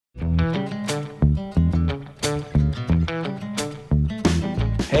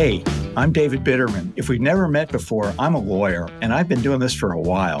Hey, I'm David Bitterman. If we've never met before, I'm a lawyer, and I've been doing this for a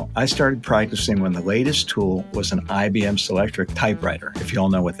while. I started practicing when the latest tool was an IBM Selectric typewriter, if you all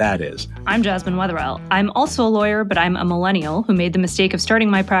know what that is. I'm Jasmine Wetherell. I'm also a lawyer, but I'm a millennial who made the mistake of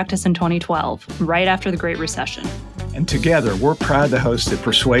starting my practice in 2012, right after the Great Recession. And together, we're proud to host the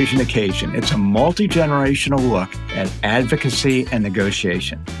Persuasion Occasion. It's a multi-generational look at advocacy and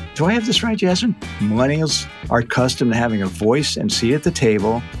negotiation. Do I have this right, Jasmine? Millennials are accustomed to having a voice and seat at the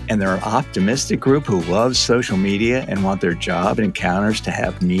table, and they're an optimistic group who loves social media and want their job and encounters to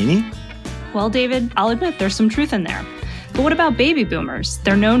have meaning? Well, David, I'll admit there's some truth in there. But what about baby boomers?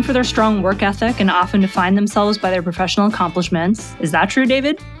 They're known for their strong work ethic and often define themselves by their professional accomplishments. Is that true,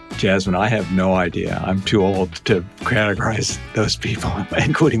 David? Jasmine, I have no idea. I'm too old to categorize those people,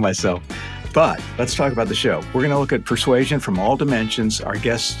 including myself. But let's talk about the show. We're going to look at persuasion from all dimensions. Our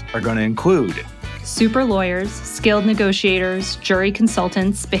guests are going to include super lawyers, skilled negotiators, jury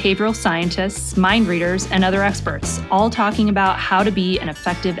consultants, behavioral scientists, mind readers, and other experts, all talking about how to be an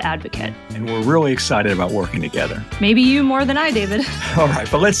effective advocate. And we're really excited about working together. Maybe you more than I, David. All right,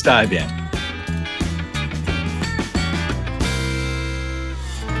 but let's dive in.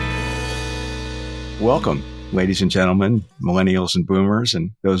 Welcome, ladies and gentlemen, millennials and boomers,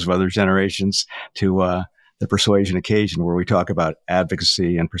 and those of other generations, to the Persuasion Occasion, where we talk about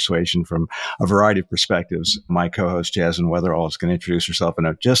advocacy and persuasion from a variety of perspectives. My co-host, Jasmine Wetherell, is going to introduce herself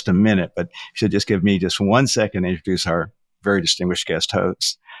in just a minute, but should just give me just 1 second to introduce our very distinguished guest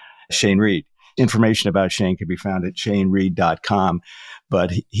host, Shane Reed. Information about Shane can be found at shanereed.com,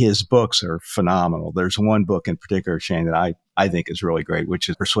 but his books are phenomenal. There's one book in particular, Shane, that I think is really great, which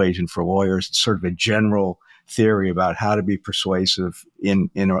is Persuasion for Lawyers. It's sort of a general theory about how to be persuasive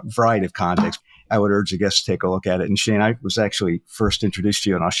in a variety of contexts. I would urge the guests to take a look at it. And Shane, I was actually first introduced to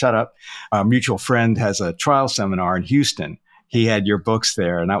you, and I'll shut up. Our mutual friend has a trial seminar in Houston. He had your books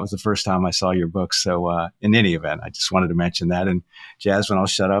there, and that was the first time I saw your books. So in any event, I just wanted to mention that. And Jasmine, I'll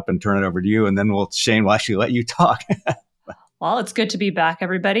shut up and turn it over to you, and then Shane will actually let you talk. Well, it's good to be back,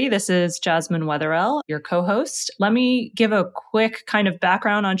 everybody. This is Jasmine Wetherell, your co-host. Let me give a quick kind of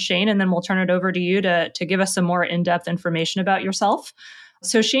background on Shane, and then we'll turn it over to you to give us some more in-depth information about yourself.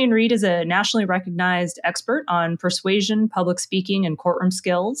 So Shane Reed is a nationally recognized expert on persuasion, public speaking, and courtroom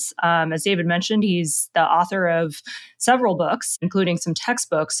skills. As David mentioned, he's the author of several books, including some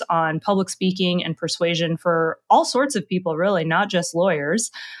textbooks on public speaking and persuasion for all sorts of people, really, not just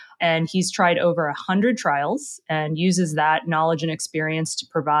lawyers. And he's tried over 100 trials and uses that knowledge and experience to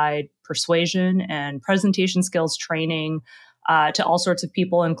provide persuasion and presentation skills training to all sorts of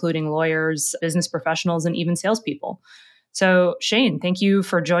people, including lawyers, business professionals, and even salespeople. So Shane, thank you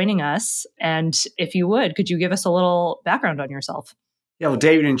for joining us. And if you would, could you give us a little background on yourself? Yeah, well,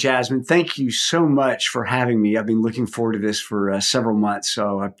 David and Jasmine, thank you so much for having me. I've been looking forward to this for several months.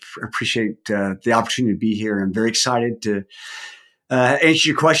 So I appreciate the opportunity to be here. I'm very excited to answer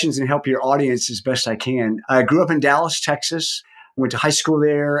your questions and help your audience as best I can. I grew up in Dallas, Texas, went to high school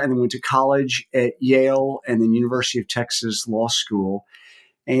there, and then went to college at Yale and then University of Texas Law School.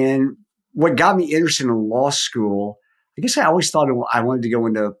 And what got me interested in law school, I guess I always thought I wanted to go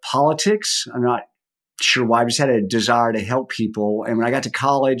into politics. I'm not sure why. I just had a desire to help people. And when I got to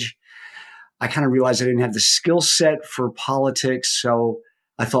college, I kind of realized I didn't have the skill set for politics. So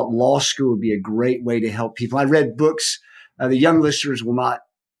I thought law school would be a great way to help people. I read books. The young listeners will not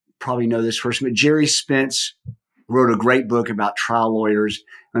probably know this person, but Jerry Spence wrote a great book about trial lawyers.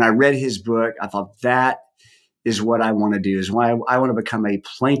 When I read his book, I thought that is what I want to do, is why I want to become a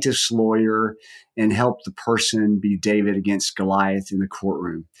plaintiff's lawyer and help the person be David against Goliath in the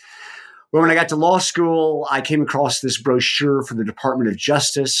courtroom. Well, when I got to law school, I came across this brochure for the Department of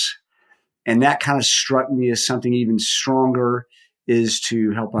Justice, and that kind of struck me as something even stronger, is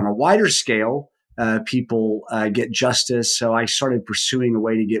to help on a wider scale people get justice. So I started pursuing a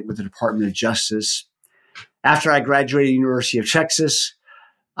way to get with the Department of Justice. After I graduated University of Texas,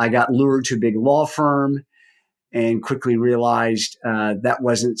 I got lured to a big law firm and quickly realized that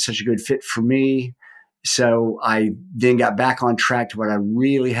wasn't such a good fit for me. So I then got back on track to what I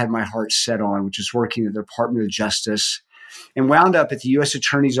really had my heart set on, which is working at the Department of Justice, and wound up at the U.S.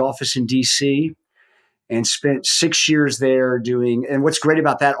 Attorney's Office in D.C. and spent 6 years there doing, and what's great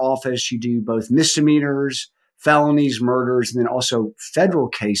about that office, you do both misdemeanors, felonies, murders, and then also federal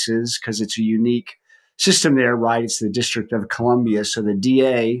cases, because it's a unique system there, right? It's the District of Columbia. So the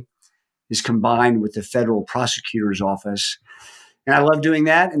DA is combined with the federal prosecutor's office. And I loved doing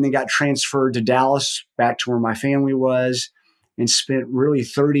that, and then got transferred to Dallas, back to where my family was, and spent really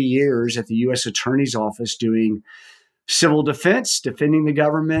 30 years at the U.S. Attorney's Office doing civil defense, defending the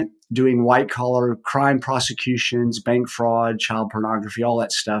government, doing white-collar crime prosecutions, bank fraud, child pornography, all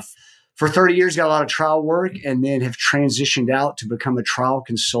that stuff. For 30 years, got a lot of trial work, and then have transitioned out to become a trial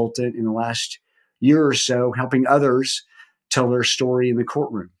consultant in the last year or so, helping others tell their story in the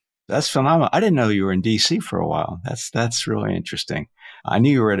courtroom. That's phenomenal. I didn't know you were in D.C. for a while. That's really interesting. I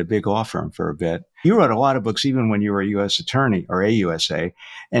knew you were at a big law firm for a bit. You wrote a lot of books even when you were a U.S. attorney or AUSA.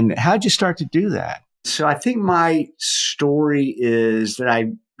 And how'd you start to do that? So I think my story is that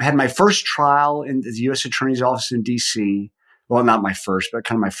I had my first trial in the U.S. Attorney's Office in D.C. Well, not my first, but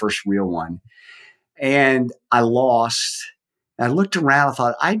kind of my first real one. And I lost. And I looked around, I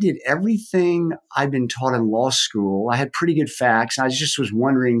thought, I did everything I'd been taught in law school. I had pretty good facts. I just was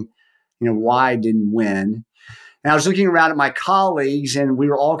wondering, why I didn't win. And I was looking around at my colleagues, and we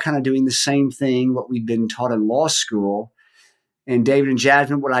were all kind of doing the same thing, what we'd been taught in law school. And David and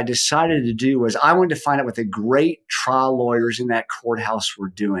Jasmine, what I decided to do was I wanted to find out what the great trial lawyers in that courthouse were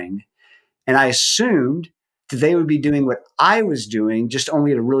doing. And I assumed that they would be doing what I was doing, just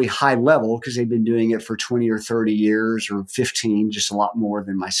only at a really high level because they've been doing it for 20 or 30 years or 15, just a lot more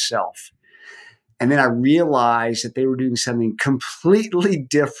than myself. And then I realized that they were doing something completely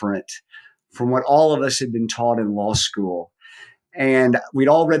different from what all of us had been taught in law school. And we'd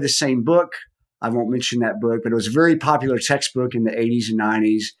all read the same book. I won't mention that book, but it was a very popular textbook in the 80s and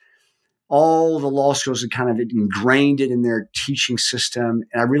 90s. All the law schools had kind of ingrained it in their teaching system.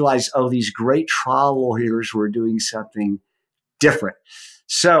 And I realized, these great trial lawyers were doing something different.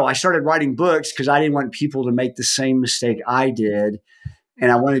 So I started writing books because I didn't want people to make the same mistake I did.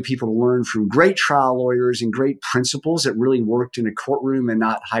 And I wanted people to learn from great trial lawyers and great principles that really worked in a courtroom and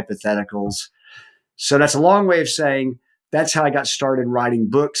not hypotheticals. So that's a long way of saying that's how I got started writing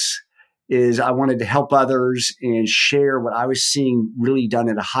books. Is I wanted to help others and share what I was seeing really done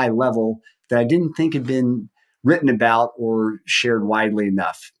at a high level that I didn't think had been written about or shared widely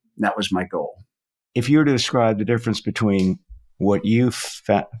enough. That was my goal. If you were to describe the difference between what you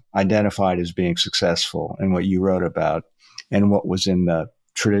identified as being successful and what you wrote about and what was in the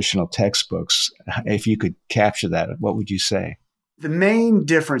traditional textbooks, if you could capture that, what would you say? The main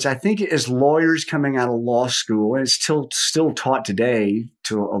difference, I think, as lawyers coming out of law school, and it's still taught today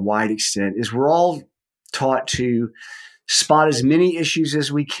to a wide extent, is we're all taught to spot as many issues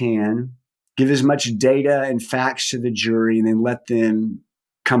as we can, give as much data and facts to the jury, and then let them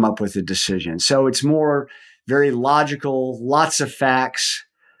come up with a decision. So it's more very logical, lots of facts,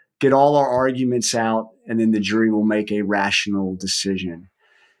 get all our arguments out, and then the jury will make a rational decision.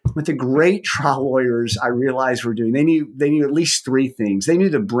 What the great trial lawyers, I realized, were doing, they knew at least three things. They knew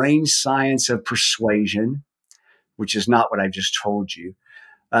the brain science of persuasion, which is not what I just told you.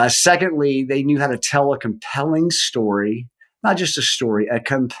 Secondly, they knew how to tell a compelling story, not just a story, a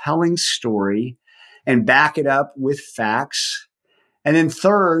compelling story, and back it up with facts. And then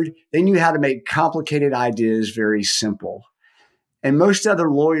third, they knew how to make complicated ideas very simple. And most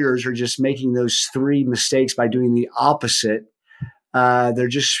other lawyers are just making those three mistakes by doing the opposite. They're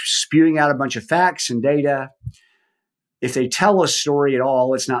just spewing out a bunch of facts and data. If they tell a story at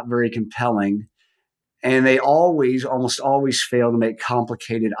all, it's not very compelling. And they almost always fail to make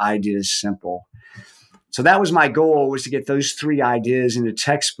complicated ideas simple. So that was my goal, was to get those three ideas into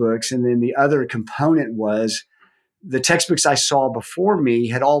textbooks. And then the other component was the textbooks I saw before me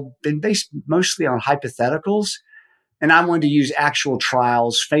had all been based mostly on hypotheticals. And I wanted to use actual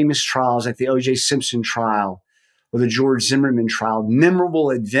trials, famous trials like the O.J. Simpson trial or the George Zimmerman trial,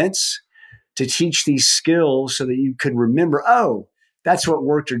 memorable events to teach these skills so that you could remember, that's what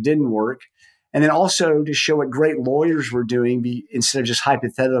worked or didn't work. And then also to show what great lawyers were doing instead of just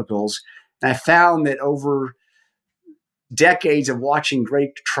hypotheticals. And I found that over decades of watching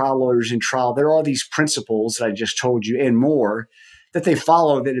great trial lawyers in trial, there are these principles that I just told you and more that they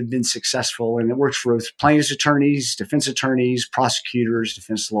follow that have been successful. And it works for plaintiffs' attorneys, defense attorneys, prosecutors,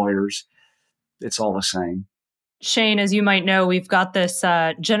 defense lawyers. It's all the same. Shane, as you might know, we've got this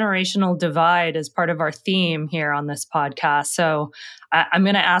generational divide as part of our theme here on this podcast. So I'm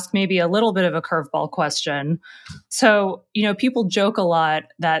going to ask maybe a little bit of a curveball question. So, people joke a lot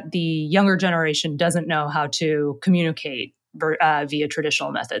that the younger generation doesn't know how to communicate via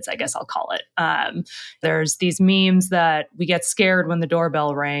traditional methods, I guess I'll call it. There's these memes that we get scared when the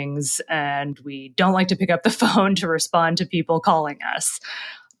doorbell rings and we don't like to pick up the phone to respond to people calling us.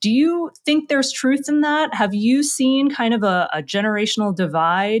 Do you think there's truth in that? Have you seen kind of a generational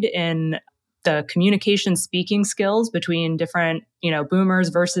divide in the communication speaking skills between different, boomers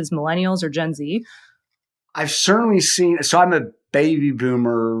versus millennials or Gen Z? I've certainly seen, so I'm a baby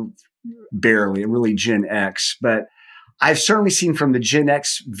boomer, barely, really Gen X, but I've certainly seen from the Gen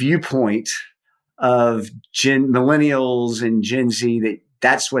X viewpoint of millennials and Gen Z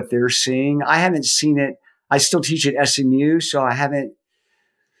that's what they're seeing. I haven't seen it. I still teach at SMU, so I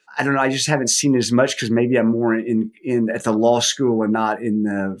don't know. I just haven't seen it as much because maybe I'm more in at the law school and not in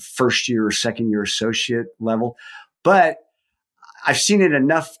the first year or second year associate level. But I've seen it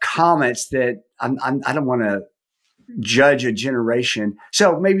enough comments that I don't want to judge a generation.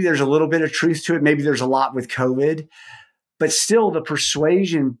 So maybe there's a little bit of truth to it. Maybe there's a lot with COVID, but still the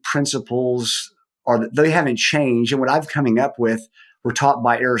persuasion principles they haven't changed. And what I've coming up with were taught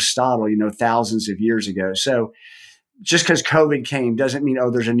by Aristotle, thousands of years ago. So just because COVID came doesn't mean,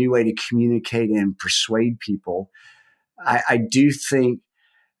 there's a new way to communicate and persuade people. I do think,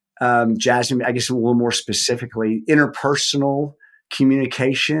 Jasmine, I guess a little more specifically, interpersonal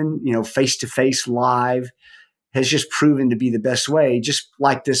communication, face-to-face live has just proven to be the best way. Just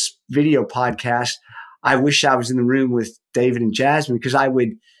like this video podcast, I wish I was in the room with David and Jasmine because I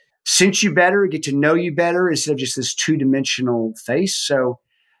would sense you better, get to know you better instead of just this two-dimensional face. So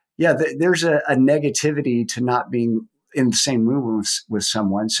yeah, there's a negativity to not being in the same room with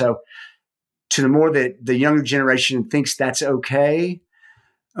someone. So to the more that the younger generation thinks that's okay,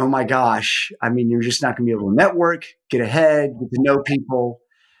 oh my gosh, you're just not going to be able to network, get ahead, get to know people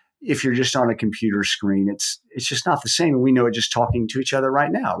if you're just on a computer screen. It's just not the same. And we know it just talking to each other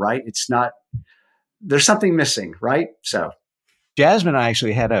right now, right? It's not, there's something missing, right? So Jasmine and I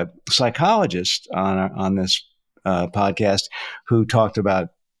actually had a psychologist on this podcast who talked about,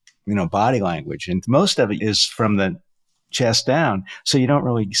 body language. And most of it is from the chest down. So you don't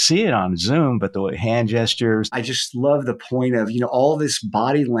really see it on Zoom, but the hand gestures. I just love the point of, all this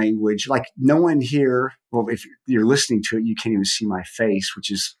body language, like no one here, well, if you're listening to it, you can't even see my face,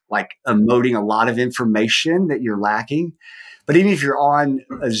 which is like emoting a lot of information that you're lacking. But even if you're on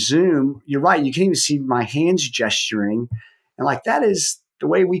a Zoom, you're right. You can't even see my hands gesturing. And like, that is the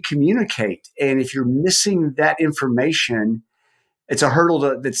way we communicate. And if you're missing that information, it's a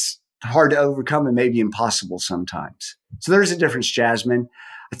hurdle that's hard to overcome and maybe impossible sometimes. So there's a difference, Jasmine.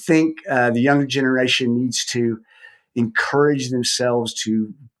 I think the younger generation needs to encourage themselves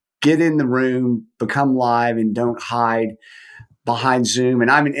to get in the room, become live, and don't hide behind Zoom.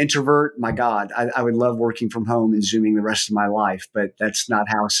 And I'm an introvert. My God, I would love working from home and Zooming the rest of my life, but that's not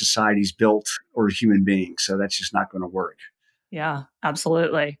how society's built or human beings. So that's just not going to work. Yeah,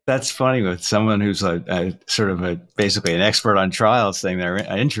 absolutely. That's funny with someone who's basically an expert on trials saying they're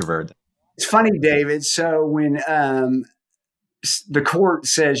an introvert. It's funny, David. So when the court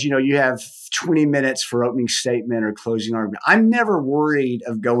says, you have 20 minutes for opening statement or closing argument, I'm never worried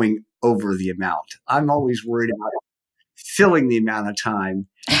of going over the amount. I'm always worried about filling the amount of time.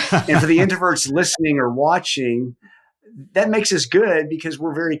 And for the introverts listening or watching, that makes us good because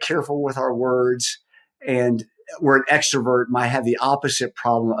we're very careful with our words. And where an extrovert might have the opposite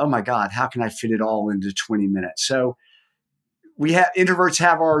problem. Oh my God, how can I fit it all into 20 minutes? So introverts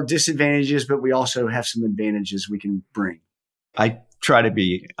have our disadvantages, but we also have some advantages we can bring. I try to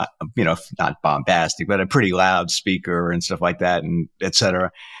be, not bombastic, but a pretty loud speaker and stuff like that, and et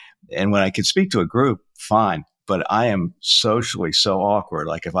cetera. And when I could speak to a group, fine. But I am socially so awkward.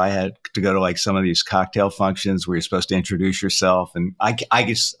 Like if I had to go to like some of these cocktail functions where you're supposed to introduce yourself, and I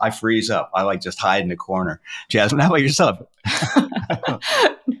guess I freeze up. I just hide in the corner. Jasmine, how about yourself?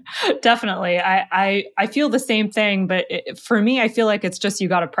 Definitely. I feel the same thing, but for me, I feel like it's just, you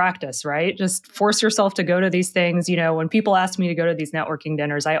got to practice, right? Just force yourself to go to these things. When people ask me to go to these networking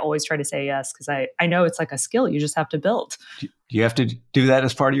dinners, I always try to say yes, because I know it's like a skill you just have to build. Do you have to do that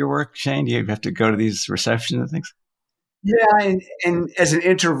as part of your work, Shane? Do you have to go to these receptions and things? Yeah. And as an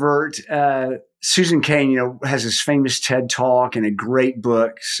introvert, Susan Cain, has this famous TED Talk and a great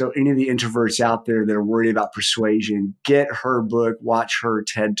book. So any of the introverts out there that are worried about persuasion, get her book, watch her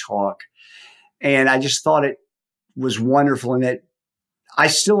TED Talk. And I just thought it was wonderful in that I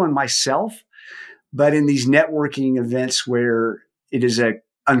still am myself, but in these networking events where it is a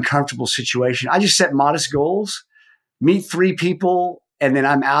uncomfortable situation, I just set modest goals, meet 3 people, and then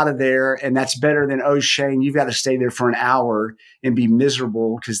I'm out of there. And that's better than, oh, Shane, you've got to stay there for an hour and be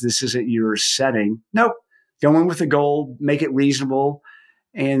miserable because this isn't your setting. Nope. Go in with a goal, make it reasonable,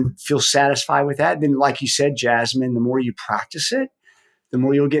 and feel satisfied with that. Then, like you said, Jasmine, the more you practice it, the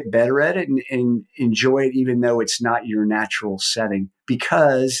more you'll get better at it and enjoy it, even though it's not your natural setting,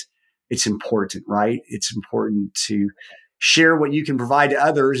 because it's important, right? It's important to share what you can provide to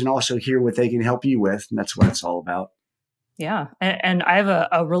others and also hear what they can help you with. And that's what it's all about. Yeah. And I have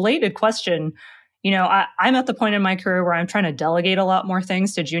a related question. I'm at the point in my career where I'm trying to delegate a lot more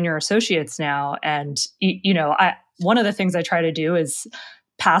things to junior associates now. And, one of the things I try to do is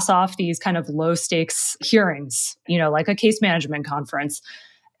pass off these kind of low stakes hearings, like a case management conference.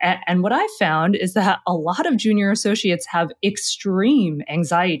 And what I found is that a lot of junior associates have extreme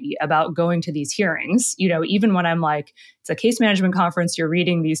anxiety about going to these hearings. Even when I'm like, it's a case management conference, you're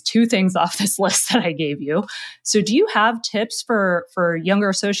reading these two things off this list that I gave you. So do you have tips for younger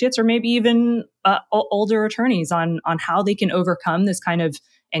associates or maybe even older attorneys on how they can overcome this kind of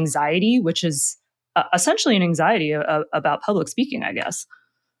anxiety, which is essentially an anxiety about public speaking, I guess?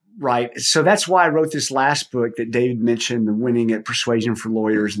 Right. So that's why I wrote this last book that David mentioned, The Winning at Persuasion for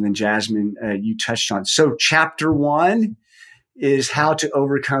Lawyers, and then Jasmine, you touched on. So chapter 1 is how to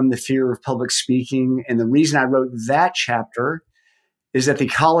overcome the fear of public speaking. And the reason I wrote that chapter is that the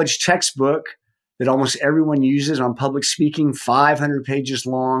college textbook that almost everyone uses on public speaking, 500 pages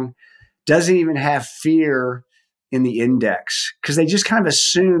long, doesn't even have fear in the index because they just kind of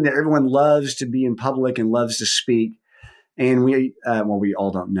assume that everyone loves to be in public and loves to speak. And we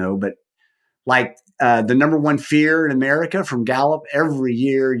all don't know, but like the number one fear in America from Gallup every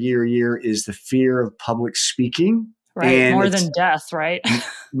year is the fear of public speaking. Right. And more than death, right?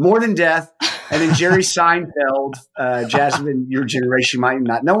 More than death. And then Jerry Seinfeld, Jasmine, your generation might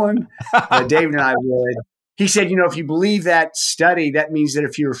not know him. David and I would. He said, if you believe that study, that means that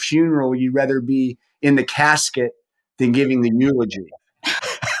if you're a funeral, you'd rather be in the casket than giving the eulogy.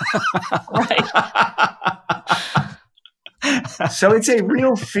 Right. So it's a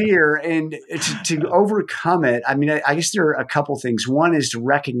real fear, and to overcome it, I mean, I guess there are a couple things. One is to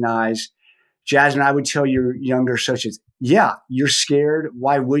recognize, Jasmine, I would tell your younger associates, yeah, you're scared.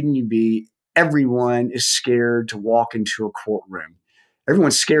 Why wouldn't you be? Everyone is scared to walk into a courtroom.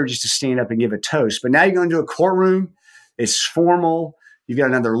 Everyone's scared just to stand up and give a toast. But now you go into a courtroom, it's formal. You've got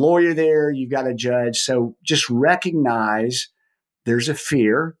another lawyer there. You've got a judge. So just recognize there's a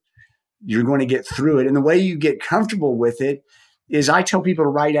fear. You're going to get through it. And the way you get comfortable with it is I tell people to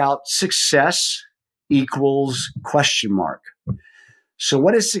write out success equals question mark. So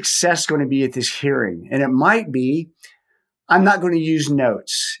what is success going to be at this hearing? And it might be, I'm not going to use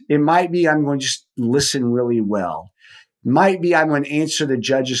notes. It might be, I'm going to just listen really well. It might be, I'm going to answer the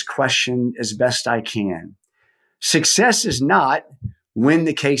judge's question as best I can. Success is not win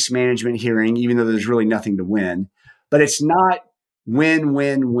the case management hearing, even though there's really nothing to win, but it's not win,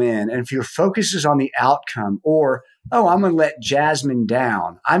 win, win. And if your focus is on the outcome or, I'm going to let Jasmine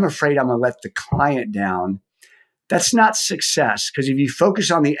down, I'm afraid I'm going to let the client down, that's not success. Because if you focus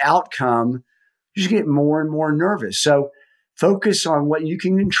on the outcome, you just get more and more nervous. So focus on what you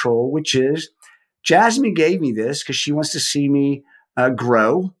can control, which is Jasmine gave me this because she wants to see me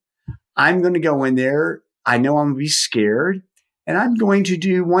grow. I'm going to go in there. I know I'm going to be scared. And I'm going to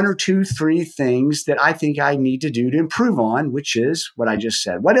do 1 or 2, 3 things that I think I need to do to improve on, which is what I just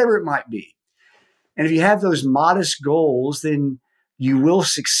said, whatever it might be. And if you have those modest goals, then you will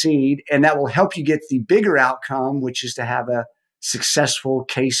succeed. And that will help you get the bigger outcome, which is to have a successful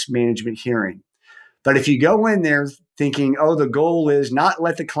case management hearing. But if you go in there thinking, the goal is not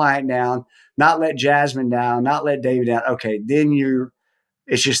let the client down, not let Jasmine down, not let David down, okay, then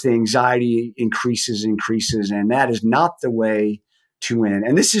it's just the anxiety increases, and that is not the way to win.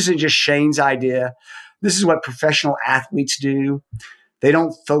 And this isn't just Shane's idea. This is what professional athletes do. They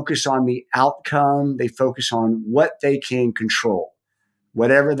don't focus on the outcome. They focus on what they can control,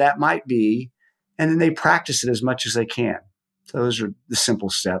 whatever that might be, and then they practice it as much as they can. So those are the simple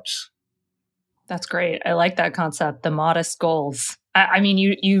steps. That's great. I like that concept, the modest goals. I mean,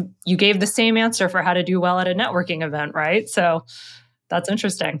 you gave the same answer for how to do well at a networking event, right? So that's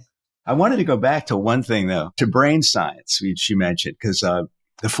interesting. I wanted to go back to one thing, though, to brain science, which you mentioned, because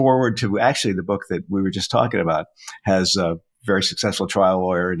the foreword to actually the book that we were just talking about has a very successful trial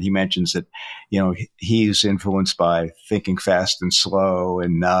lawyer. And he mentions that, he's influenced by thinking fast and slow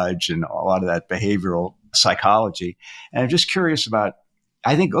and nudge and a lot of that behavioral psychology. And I'm just curious about,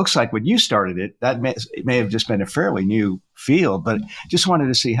 I think it looks like when you started it, it may have just been a fairly new field, but just wanted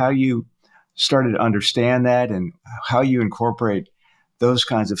to see how you started to understand that and how you incorporate those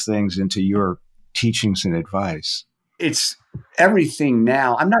kinds of things into your teachings and advice. It's everything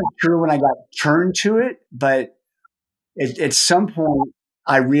now. I'm not sure when I got turned to it, but at some point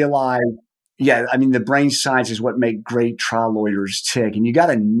I realized, the brain science is what make great trial lawyers tick. And you got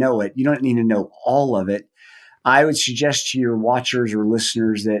to know it. You don't need to know all of it. I would suggest to your watchers or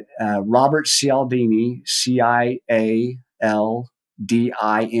listeners that Robert Cialdini, Cialdini,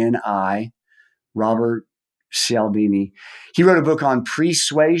 Robert Cialdini, he wrote a book on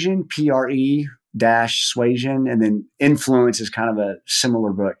persuasion, Pre-suasion, and then influence is kind of a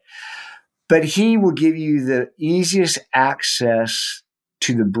similar book. But he will give you the easiest access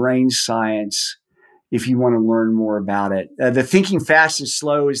to the brain science if you want to learn more about it. The Thinking Fast and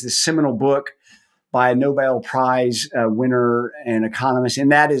Slow is the seminal book by a Nobel Prize winner and economist,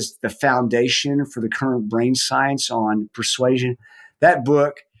 and that is the foundation for the current brain science on persuasion. That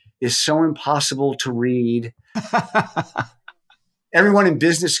book is so impossible to read. Everyone in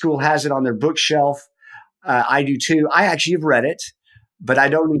business school has it on their bookshelf. I do too. I actually have read it, but I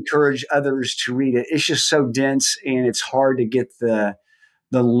don't encourage others to read it. It's just so dense, and it's hard to get the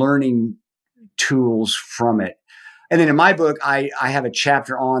learning tools from it. And then in my book, I have a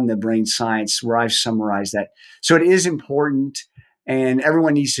chapter on the brain science where I've summarized that. So it is important, and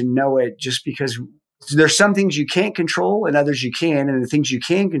everyone needs to know it, just because there's some things you can't control and others you can. And the things you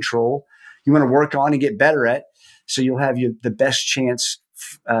can control, you want to work on and get better at, so you'll have the best chance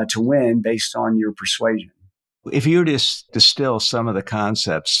to win based on your persuasion. If you were to distill some of the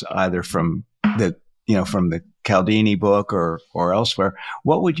concepts, either from the Cialdini book or elsewhere,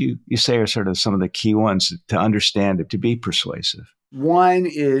 what would you say are sort of some of the key ones to understand it, to be persuasive? One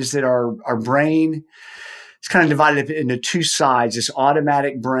is that our brain is kind of divided into two sides, this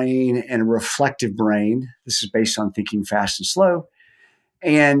automatic brain and a reflective brain. This is based on thinking fast and slow.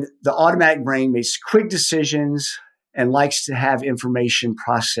 And the automatic brain makes quick decisions and likes to have information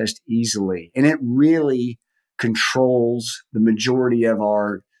processed easily. And it really controls the majority of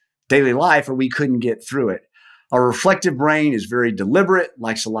our daily life, or we couldn't get through it. Our reflective brain is very deliberate,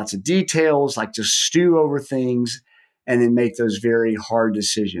 likes lots of details, like to stew over things and then make those very hard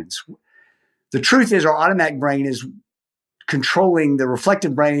decisions. The truth is, our automatic brain is controlling the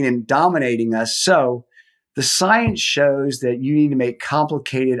reflective brain and dominating us. So the science shows that you need to make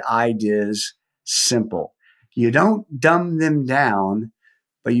complicated ideas simple. You don't dumb them down,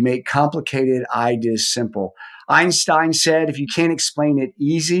 but you make complicated ideas simple. Einstein said, if you can't explain it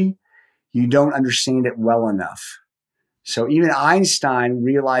easy, you don't understand it well enough. So even Einstein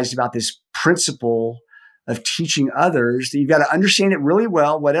realized about this principle of teaching others that you've got to understand it really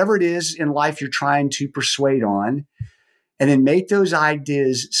well, whatever it is in life you're trying to persuade on, and then make those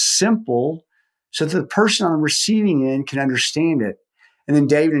ideas simple so that the person on the receiving end can understand it. And then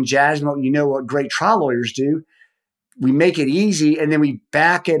David and Jasmine, you know what great trial lawyers do. We make it easy, and then we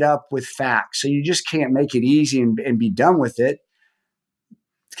back it up with facts. So you just can't make it easy and be done with it.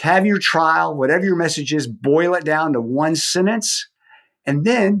 Have your trial, whatever your message is, boil it down to one sentence, and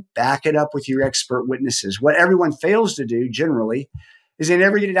then back it up with your expert witnesses. What everyone fails to do generally is they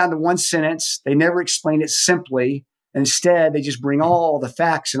never get it down to one sentence. They never explain it simply. Instead, they just bring all the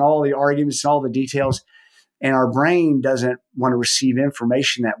facts and all the arguments and all the details. And our brain doesn't want to receive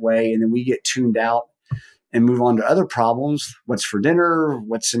information that way. And then we get tuned out and move on to other problems. What's for dinner?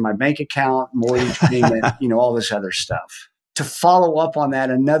 What's in my bank account? Mortgage payment, all this other stuff. To follow up on that,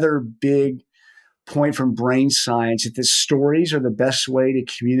 another big point from brain science is that stories are the best way to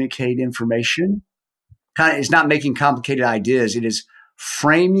communicate information. It's not making complicated ideas. It is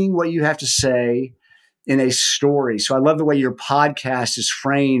framing what you have to say in a story. So I love the way your podcast is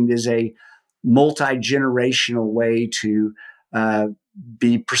framed as a multi-generational way to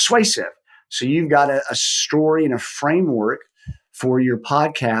be persuasive. So you've got a story and a framework for your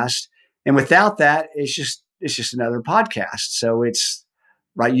podcast. And without that, it's just another podcast. So it's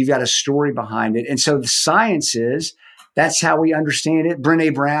right. You've got a story behind it. And so the science is, that's how we understand it.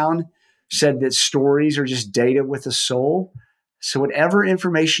 Brené Brown said that stories are just data with a soul. So whatever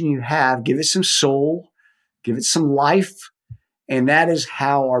information you have, give it some soul, give it some life. And that is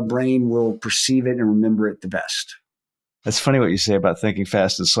how our brain will perceive it and remember it the best. That's funny what you say about thinking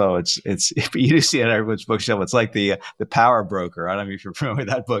fast and slow. It's you do see it on everyone's bookshelf. It's like the Power Broker. I don't know if you're familiar with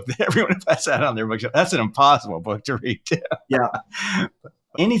that book. Everyone has that on their bookshelf. That's an impossible book to read too. Yeah.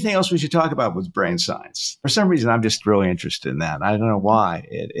 Anything else we should talk about with brain science? For some reason, I'm just really interested in that. I don't know why.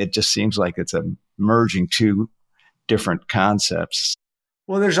 It just seems like it's a merging two different concepts.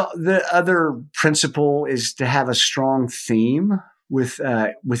 Well, there's the other principle is to have a strong theme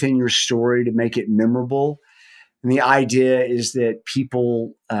within your story to make it memorable. And the idea is that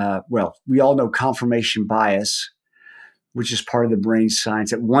people, we all know confirmation bias, which is part of the brain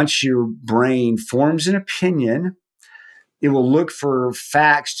science, that once your brain forms an opinion, it will look for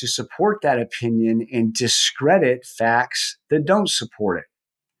facts to support that opinion and discredit facts that don't support it.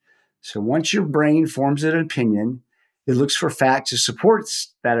 So once your brain forms an opinion, it looks for facts to support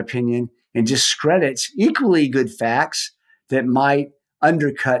that opinion and discredits equally good facts that might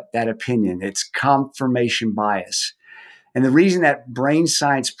undercut that opinion. It's confirmation bias. And the reason that brain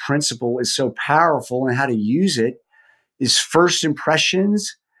science principle is so powerful and how to use it is first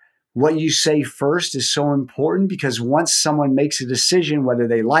impressions. What you say first is so important, because once someone makes a decision, whether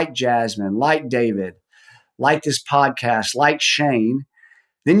they like Jasmine, like David, like this podcast, like Shane,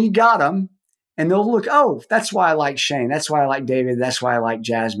 then you got them and they'll look, oh, that's why I like Shane. That's why I like David. That's why I like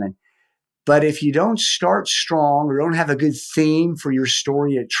Jasmine. But if you don't start strong or don't have a good theme for your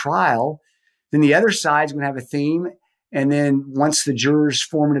story at trial, then the other side's going to have a theme. And then once the jurors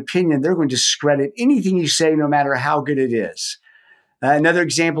form an opinion, they're going to discredit anything you say, no matter how good it is. Another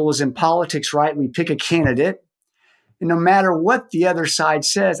example is in politics, right? We pick a candidate, and no matter what the other side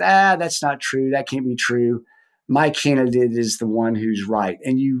says, that's not true. That can't be true. My candidate is the one who's right.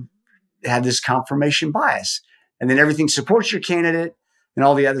 And you have this confirmation bias. And then everything supports your candidate and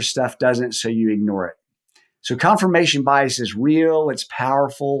all the other stuff doesn't, so you ignore it. So confirmation bias is real. It's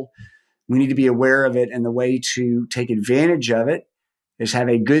powerful. We need to be aware of it. And the way to take advantage of it is have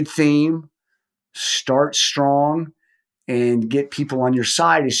a good theme, start strong, and get people on your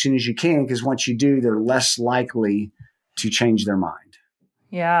side as soon as you can, because once you do, they're less likely to change their mind.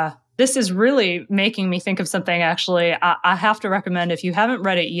 Yeah. This is really making me think of something, actually. I have to recommend, if you haven't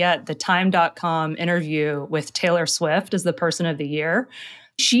read it yet, the time.com interview with Taylor Swift as the Person of the Year.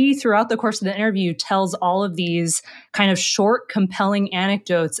 She, throughout the course of the interview, tells all of these kind of short, compelling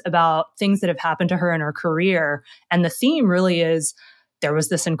anecdotes about things that have happened to her in her career. And the theme really is, there was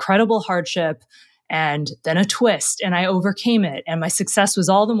this incredible hardship and then a twist, and I overcame it. And my success was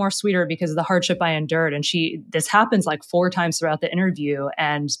all the more sweeter because of the hardship I endured. And this happens like 4 times throughout the interview.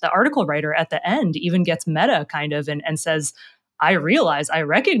 And the article writer at the end even gets meta kind of and says, I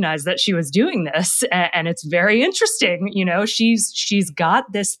recognize that she was doing this, and it's very interesting. You know, she's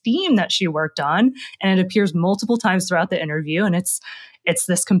got this theme that she worked on, and it appears multiple times throughout the interview. And it's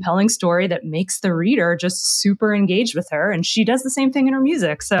this compelling story that makes the reader just super engaged with her. And she does the same thing in her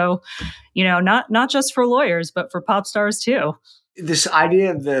music. So, you know, not just for lawyers, but for pop stars too. This idea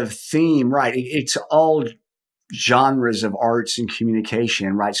of the theme, right? It's all genres of arts and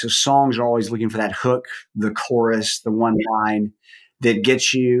communication, right? So songs are always looking for that hook, the chorus, the one line that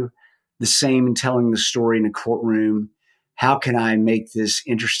gets you. The same in telling the story in a courtroom. How can I make this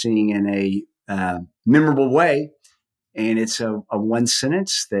interesting in a memorable way? And it's a one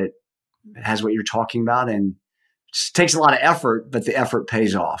sentence that has what you're talking about, and it takes a lot of effort, but the effort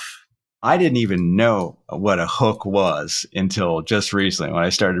pays off. I didn't even know what a hook was until just recently when I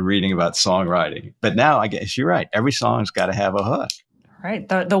started reading about songwriting. But now I guess you're right. Every song's got to have a hook. Right.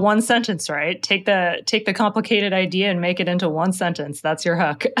 The one sentence, right? Take the complicated idea and make it into one sentence. That's your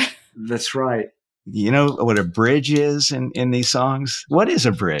hook. That's right. You know what a bridge is in these songs? What is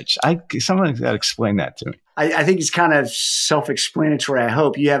a bridge? Someone's got to explain that to me. I think it's kind of self-explanatory, I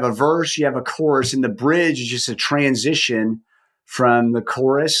hope. You have a verse, you have a chorus, and the bridge is just a transition from the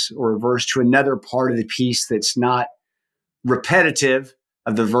chorus or a verse to another part of the piece that's not repetitive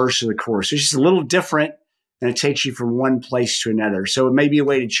of the verse or the chorus. It's just a little different, and it takes you from one place to another. So it may be a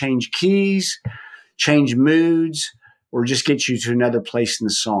way to change keys, change moods, or just get you to another place in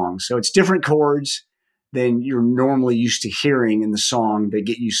the song. So it's different chords than you're normally used to hearing in the song that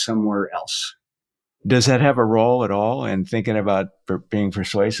get you somewhere else. Does that have a role at all in thinking about being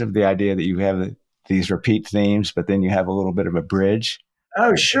persuasive? The idea that you have these repeat themes, but then you have a little bit of a bridge?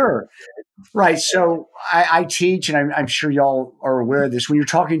 Oh, sure. Right. So I teach, and I'm sure y'all are aware of this. When you're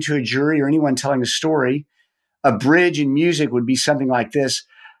talking to a jury or anyone telling a story, a bridge in music would be something like this.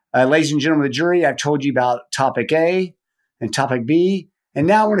 Ladies and gentlemen of the jury, I've told you about topic A and topic B, and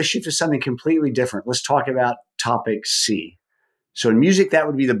now I want to shift to something completely different. Let's talk about topic C. So in music, that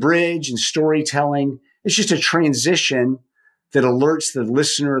would be the bridge, and storytelling. It's just a transition that alerts the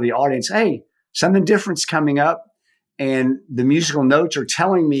listener or the audience, hey, something different's coming up. And the musical notes are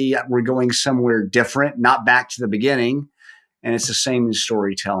telling me we're going somewhere different, not back to the beginning. And it's the same in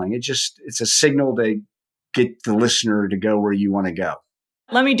storytelling. It's a signal to get the listener to go where you want to go.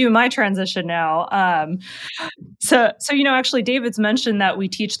 Let me do my transition now. So actually, David's mentioned that we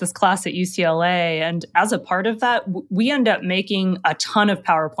teach this class at UCLA, and as a part of that, we end up making a ton of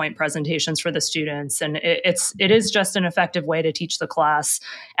PowerPoint presentations for the students, and it is just an effective way to teach the class.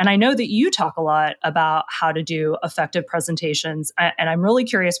 And I know that you talk a lot about how to do effective presentations, and I'm really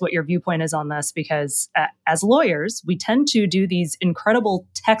curious what your viewpoint is on this, because as lawyers, we tend to do these incredible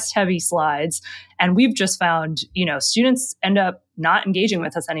text-heavy slides, and we've just found, students end up not engaging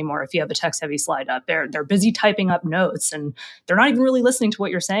with us anymore if you have a text-heavy slide up. They're busy typing up notes, and they're not even really listening to what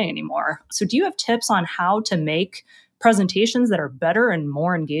you're saying anymore. So do you have tips on how to make presentations that are better and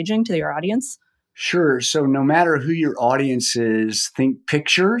more engaging to your audience? Sure. So no matter who your audience is, think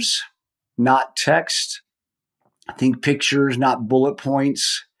pictures, not text. Think pictures, not bullet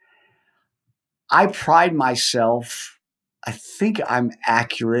points. I pride myself, I think I'm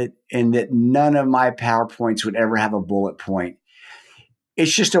accurate in that none of my PowerPoints would ever have a bullet point.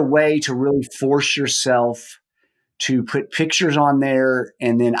 It's just a way to really force yourself to put pictures on there,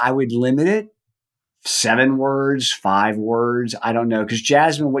 and then I would limit it 7 words, 5 words. I don't know. Because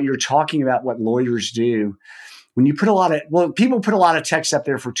Jasmine, what you're talking about, what lawyers do, when you put people put a lot of text up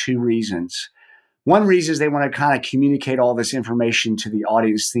there for 2 reasons. One reason is they want to kind of communicate all this information to the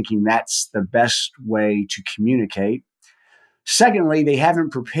audience, thinking that's the best way to communicate. Secondly, they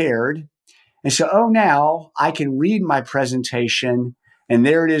haven't prepared. And so, now I can read my presentation and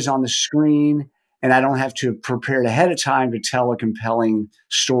there it is on the screen, and I don't have to prepare it ahead of time to tell a compelling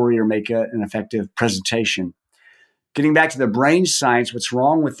story or make an effective presentation. Getting back to the brain science, what's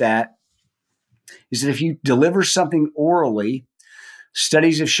wrong with that is that if you deliver something orally,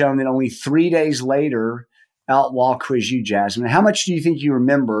 studies have shown that only 3 days later, I'll quiz you, Jasmine. How much do you think you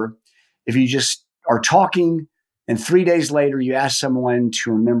remember if you just are talking and 3 days later you ask someone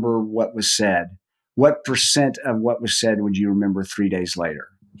to remember what was said? What percent of what was said would you remember 3 days later?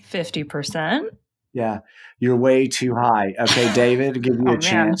 50%. Yeah, you're way too high. Okay, David, give you a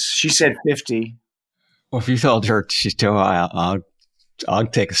chance. She said 50. Well, if you told her she's too high, I'll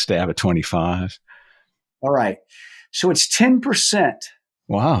take a stab at 25. All right. So it's 10%.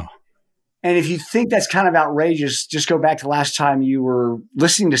 Wow. And if you think that's kind of outrageous, just go back to last time you were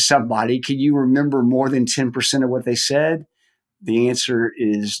listening to somebody. Can you remember more than 10% of what they said? The answer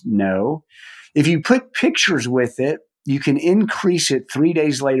is no. If you put pictures with it, you can increase it 3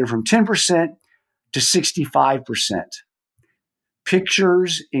 days later from 10% to 65%.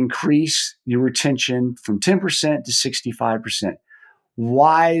 Pictures increase your retention from 10% to 65%.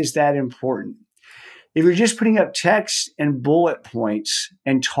 Why is that important? If you're just putting up text and bullet points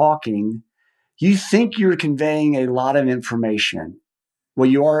and talking, you think you're conveying a lot of information. Well,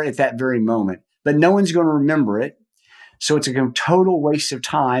 you are at that very moment, but no one's going to remember it. So it's a total waste of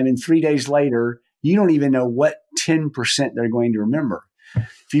time. And 3 days later, you don't even know what 10% they're going to remember.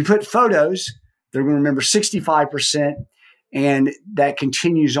 If you put photos, they're going to remember 65%. And that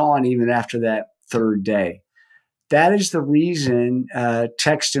continues on even after that 3rd day. That is the reason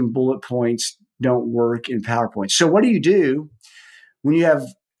text and bullet points don't work in PowerPoint. So what do you do when you have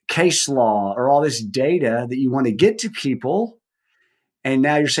case law or all this data that you want to get to people? And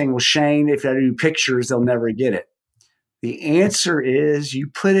now you're saying, well, Shane, if I do pictures, they'll never get it. The answer is you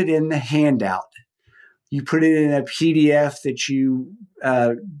put it in the handout. You put it in a PDF that you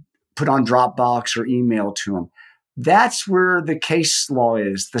put on Dropbox or email to them. That's where the case law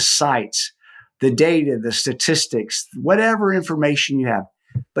is, the sites, the data, the statistics, whatever information you have.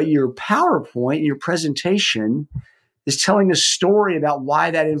 But your PowerPoint, your presentation is telling a story about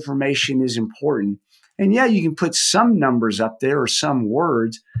why that information is important. And yeah, you can put some numbers up there or some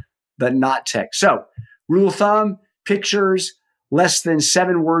words, but not text. So rule of thumb, pictures, less than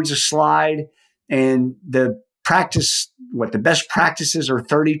 7 words a slide. And the best practices are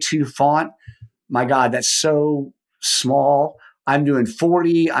 32 font. My God, that's so small. I'm doing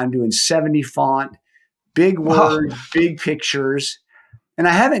 40, I'm doing 70 font, big words, big pictures. And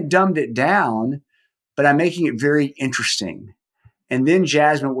I haven't dumbed it down, but I'm making it very interesting. And then,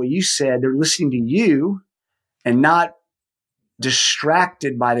 Jasmine, what you said, they're listening to you and not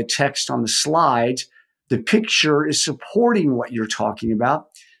distracted by the text on the slides. The picture is supporting what you're talking about.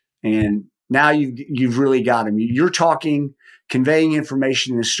 And now you've really got them. You're talking, conveying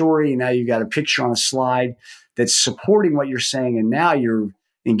information in a story, and now you've got a picture on a slide that's supporting what you're saying. And now you're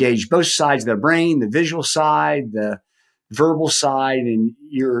engaged both sides of the brain, the visual side, the verbal side, and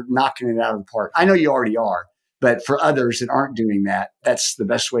you're knocking it out of the park. I know you already are, but for others that aren't doing that, that's the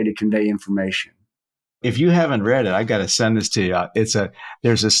best way to convey information. If you haven't read it, I got to send this to you.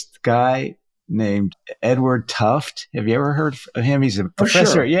 There's this guy named Edward Tufte. Have you ever heard of him? He's a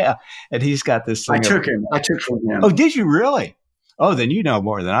professor. Sure. Yeah. And he's got this thing. I took from him. Oh, did you really? Oh, then you know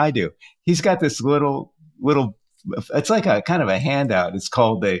more than I do. He's got this little, it's like a kind of a handout. It's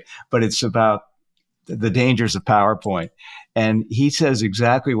called but it's about the dangers of PowerPoint. And he says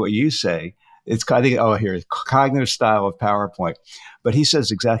exactly what you say. It's cognitive style of PowerPoint. But he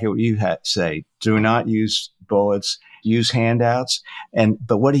says exactly what you say. Do not use bullets, use handouts.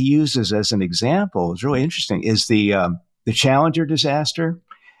 But what he uses as an example is really interesting, is the Challenger disaster.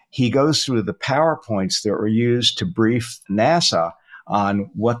 He goes through the PowerPoints that were used to brief NASA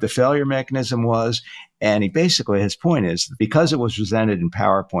on what the failure mechanism was. And his point is, because it was presented in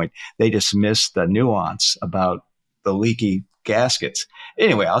PowerPoint, they dismissed the nuance about the leaky gaskets.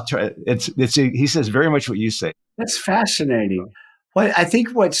 Anyway, I'll try. He says very much what you say. That's fascinating. Well, I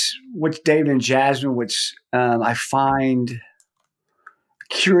think what's David and Jasmine, I find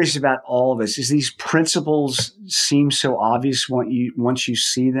curious about all of this is these principles seem so obvious once you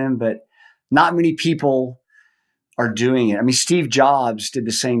see them, but not many people are doing it. I mean, Steve Jobs did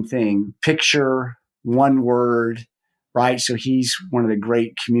the same thing. Picture, 1 word, right? So he's one of the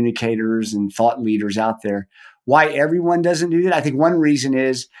great communicators and thought leaders out there. Why everyone doesn't do that? I think one reason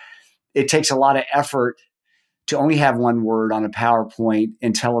is it takes a lot of effort to only have one word on a PowerPoint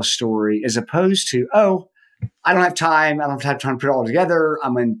and tell a story, as opposed to, I don't have time. I don't have time to put it all together.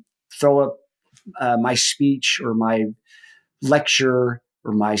 I'm going to throw up my speech or my lecture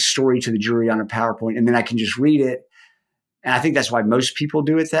or my story to the jury on a PowerPoint, and then I can just read it. And I think that's why most people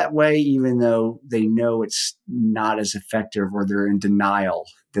do it that way, even though they know it's not as effective, or they're in denial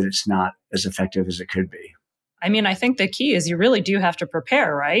that it's not as effective as it could be. I mean, I think the key is you really do have to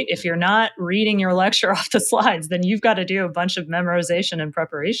prepare, right? If you're not reading your lecture off the slides, then you've got to do a bunch of memorization and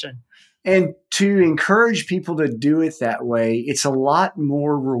preparation. And to encourage people to do it that way, it's a lot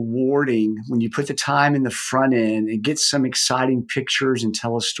more rewarding when you put the time in the front end and get some exciting pictures and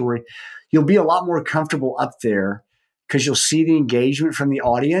tell a story. You'll be a lot more comfortable up there because you'll see the engagement from the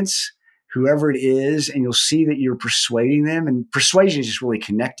audience, whoever it is, and you'll see that you're persuading them. And persuasion is just really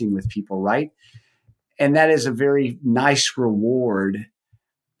connecting with people, right? And that is a very nice reward,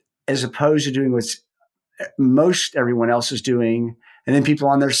 as opposed to doing what most everyone else is doing. And then people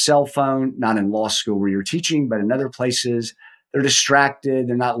on their cell phone, not in law school where you're teaching, but in other places, they're distracted.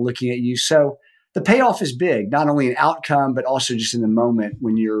 They're not looking at you. So the payoff is big, not only in outcome, but also just in the moment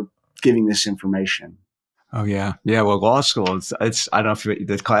when you're giving this information. Oh, yeah. Yeah. Well, law school, it's I don't know if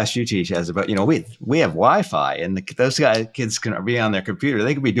the class you teach has, but, we have Wi-Fi, and those kids can be on their computer.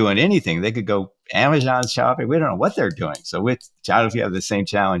 They could be doing anything. They could go Amazon shopping. We don't know what they're doing. So I don't know if you have the same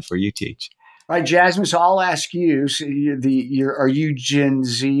challenge where you teach. All right, Jasmine. So I'll ask you. So are you Gen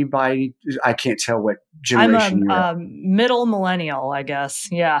Z I can't tell what generation you're. I'm middle millennial, I guess.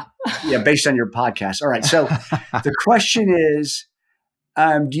 Yeah. Yeah, based on your podcast. All right. So the question is,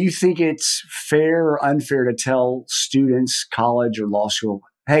 do you think it's fair or unfair to tell students, college or law school,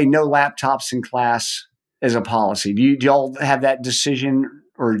 hey, no laptops in class as a policy? Do y'all have that decision,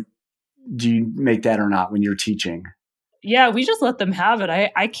 or do you make that or not when you're teaching? Yeah, we just let them have it.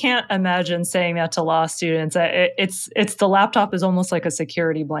 I can't imagine saying that to law students. It's the laptop is almost like a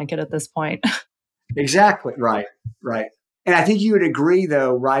security blanket at this point. Exactly. Right. And I think you would agree,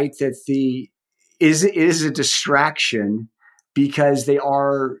 though, right, that it is a distraction because they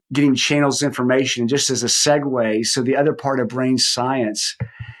are getting channels information. Just as a segue, so the other part of brain science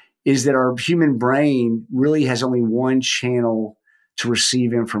is that our human brain really has only one channel to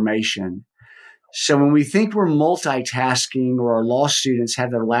receive information. So when we think we're multitasking, or our law students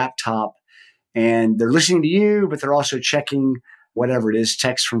have their laptop and they're listening to you, but they're also checking whatever it is,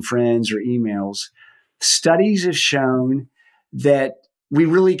 texts from friends or emails, studies have shown that we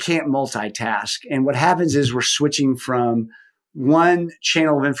really can't multitask. And what happens is we're switching from one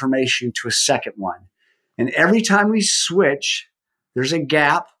channel of information to a second one. And every time we switch, there's a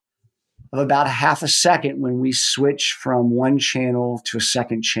gap of about a half a second when we switch from one channel to a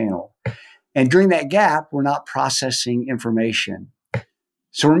second channel. And during that gap, we're not processing information.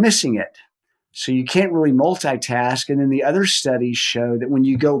 So we're missing it. So you can't really multitask. And then the other studies show that when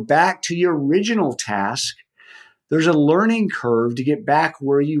you go back to your original task, there's a learning curve to get back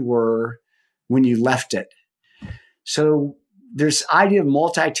where you were when you left it. So this idea of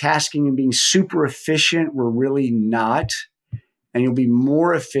multitasking and being super efficient, we're really not. And you'll be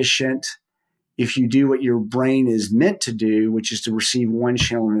more efficient if you do what your brain is meant to do, which is to receive one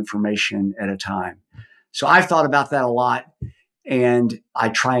channel of information at a time. So I've thought about that a lot, and I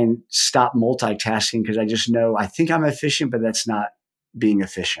try and stop multitasking because I just know I think I'm efficient, but that's not being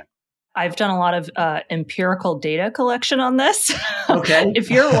efficient. I've done a lot of empirical data collection on this. Okay. If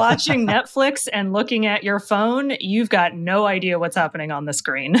you're watching Netflix and looking at your phone, you've got no idea what's happening on the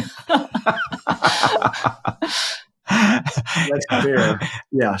screen. That's clear.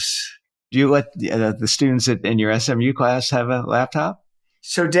 Yes. Do you let the students in your SMU class have a laptop?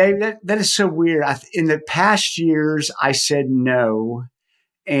 So, Dave, that is so weird. In the past years, I said no,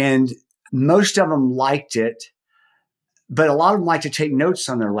 and most of them liked it. But a lot of them like to take notes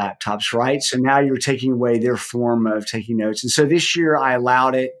on their laptops, right? So now you're taking away their form of taking notes. And so this year I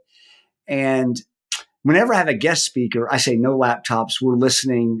allowed it. And whenever I have a guest speaker, I say no laptops. We're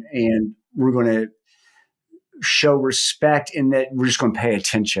listening, and we're going to show respect in that we're just going to pay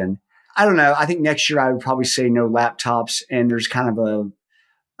attention. I don't know. I think next year I would probably say no laptops. And there's kind of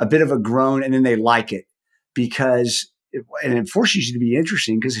a bit of a groan, and then they like it because it forces you to be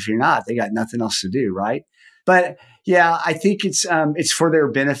interesting, because if you're not, they got nothing else to do, right? But yeah, I think it's for their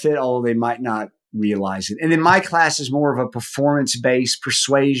benefit, although they might not realize it. And then my class is more of a performance-based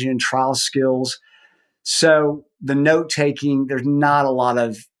persuasion, trial skills. So the note-taking, there's not a lot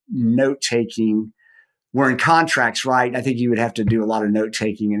of note-taking where in contracts, right, I think you would have to do a lot of note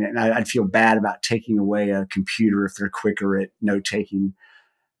taking, and I'd feel bad about taking away a computer if they're quicker at note taking.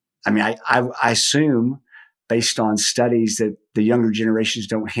 I mean, I assume based on studies that the younger generations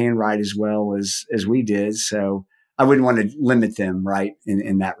don't handwrite as well as we did. So I wouldn't want to limit them, right,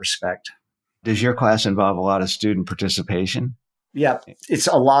 in that respect. Does your class involve a lot of student participation? Yeah, it's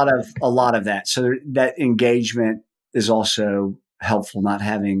a lot of that. So that engagement is also helpful, not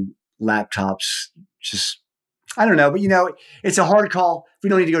having laptops. Just, I don't know, but it's a hard call. We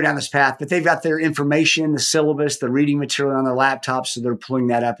don't need to go down this path, but they've got their information, the syllabus, the reading material on their laptops. So they're pulling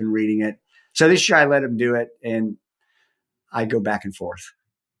that up and reading it. So this year I let them do it, and I go back and forth.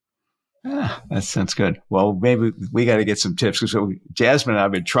 That sounds good. Well, maybe we got to get some tips. So Jasmine and I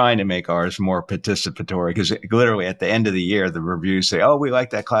have been trying to make ours more participatory, because literally at the end of the year, the reviews say, "Oh, we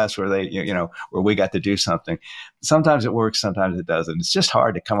like that class where they, where we got to do something." Sometimes it works, sometimes it doesn't. It's just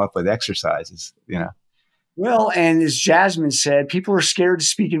hard to come up with exercises, Well, and as Jasmine said, people are scared to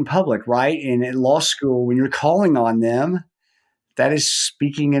speak in public, right? And at law school, when you're calling on them, that is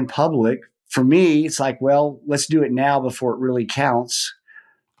speaking in public. For me, it's like, well, let's do it now before it really counts.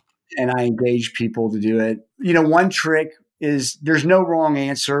 And I engage people to do it. One trick is there's no wrong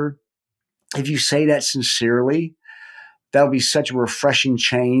answer. If you say that sincerely, that'll be such a refreshing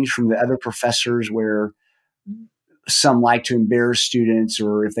change from the other professors where some like to embarrass students,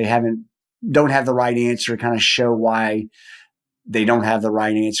 or if they don't have the right answer, kind of show why they don't have the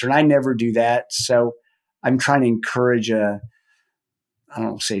right answer. And I never do that. So I'm trying to encourage I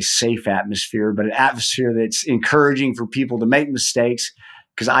don't say safe atmosphere, but an atmosphere that's encouraging for people to make mistakes,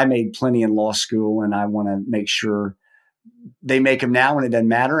 because I made plenty in law school, and I want to make sure they make them now when it doesn't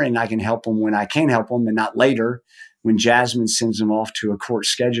matter, and I can help them when I can help them, and not later when Jasmine sends them off to a court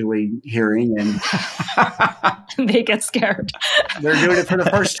scheduling hearing and they get scared. They're doing it for the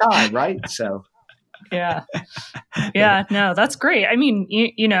first time, right? So, yeah. No, that's great. I mean,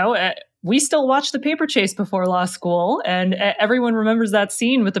 we still watch The Paper Chase before law school, and everyone remembers that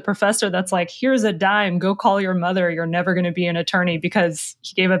scene with the professor that's like, "Here's a dime, go call your mother. You're never going to be an attorney," because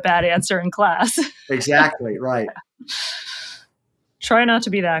he gave a bad answer in class. Exactly, right. Try not to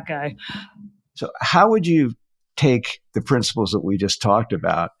be that guy. So how would you take the principles that we just talked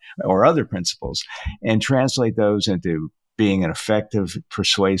about, or other principles, and translate those into being an effective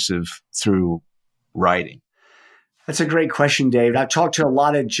persuasive through writing? That's a great question, Dave. I've talked to a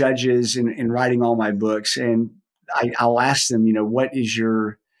lot of judges in writing all my books, and I'll ask them, what is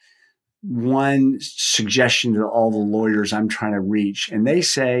your one suggestion to all the lawyers I'm trying to reach? And they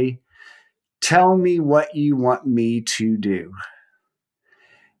say, tell me what you want me to do.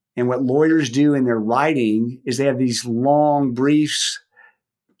 And what lawyers do in their writing is they have these long briefs,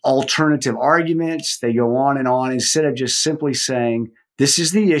 alternative arguments. They go on and on instead of just simply saying, this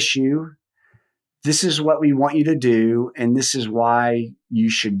is the issue. This is what we want you to do, and this is why you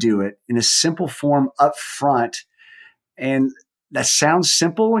should do it in a simple form up front. And that sounds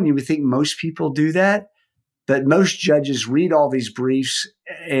simple, and you would think most people do that, but most judges read all these briefs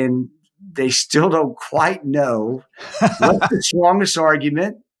and they still don't quite know what's the strongest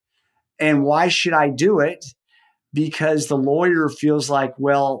argument and why should I do it, because the lawyer feels like,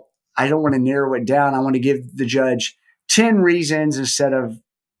 well, I don't want to narrow it down. I want to give the judge 10 reasons instead of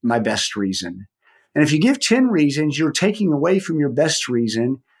my best reason. And if you give 10 reasons, you're taking away from your best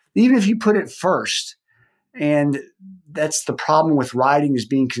reason, even if you put it first. And that's the problem with writing, is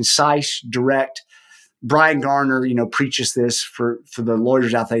being concise, direct. Brian Garner, preaches this for the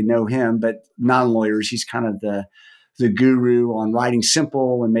lawyers out there, know him, but non-lawyers, he's kind of the guru on writing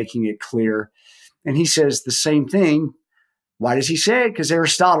simple and making it clear. And he says the same thing. Why does he say it? Because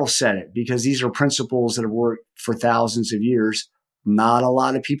Aristotle said it, because these are principles that have worked for thousands of years. Not a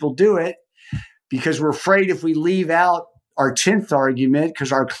lot of people do it, because we're afraid if we leave out our 10th argument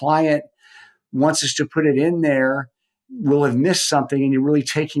because our client wants us to put it in there, we'll have missed something, and you're really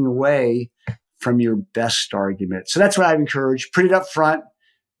taking away from your best argument. So that's what I've encouraged. Put it up front,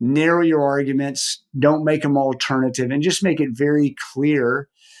 narrow your arguments, don't make them alternative, and just make it very clear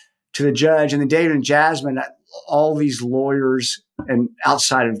to the judge. And then David and Jasmine, all these lawyers and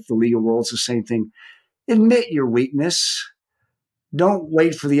outside of the legal world, it's the same thing. Admit your weakness. Don't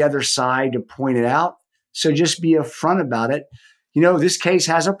wait for the other side to point it out. So just be upfront about it. This case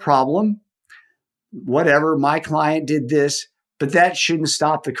has a problem. Whatever, my client did this, but that shouldn't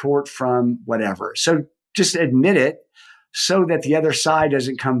stop the court from whatever. So just admit it so that the other side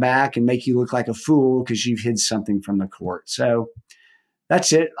doesn't come back and make you look like a fool because you've hid something from the court. So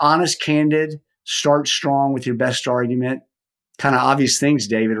that's it. Honest, candid, start strong with your best argument. Kind of obvious things,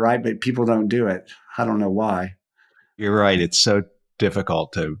 David, right? But people don't do it. I don't know why. You're right. It's so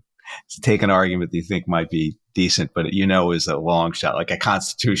difficult to take an argument that you think might be decent, but is a long shot, like a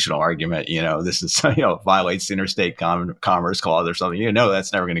constitutional argument. This is, violates the interstate commerce clause or something.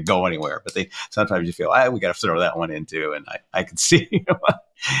 That's never going to go anywhere. But sometimes you feel, we got to throw that one in too. And I can see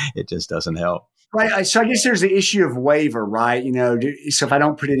it just doesn't help. Right. So I guess there's the issue of waiver, right? So if I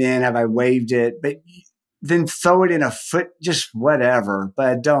don't put it in, have I waived it? But then throw it in a just whatever.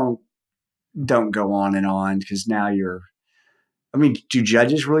 But don't go on and on, because now do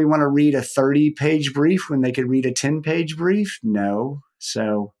judges really want to read a 30-page brief when they could read a 10-page brief? No.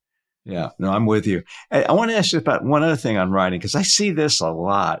 So. Yeah, no, I'm with you. I want to ask you about one other thing on writing, because I see this a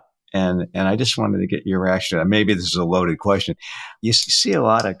lot. And I just wanted to get your reaction. Maybe this is a loaded question. You see a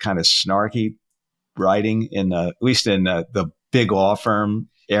lot of kind of snarky writing at least in the big law firm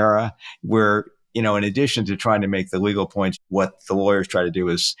era, where, in addition to trying to make the legal points, what the lawyers try to do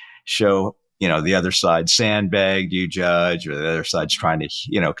is show, the other side sandbagged you, judge, or the other side's trying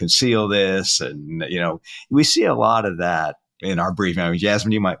to, conceal this. And, we see a lot of that in our briefing.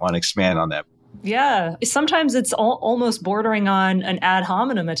 Jasmine, you might want to expand on that. Yeah. Sometimes it's almost bordering on an ad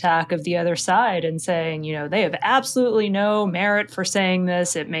hominem attack of the other side and saying, they have absolutely no merit for saying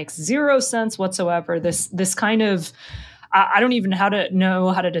this. It makes zero sense whatsoever. This kind of, I don't even know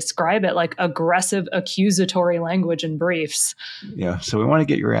how to describe it, like aggressive accusatory language in briefs. Yeah. So we want to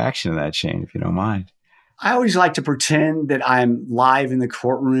get your reaction to that, Shane, if you don't mind. I always like to pretend that I'm live in the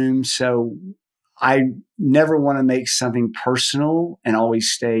courtroom. So I never want to make something personal and always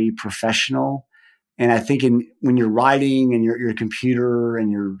stay professional. And I think when you're writing and you're a computer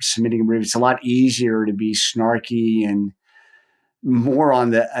and you're submitting a brief, it's a lot easier to be snarky and more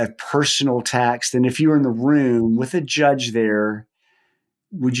on a personal tax than if you were in the room with a judge there.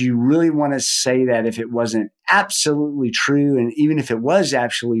 Would you really want to say that if it wasn't absolutely true? And even if it was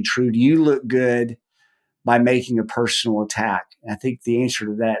absolutely true, do you look good by making a personal attack? And I think the answer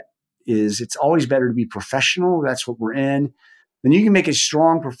to that is it's always better to be professional. That's what we're in. Then you can make a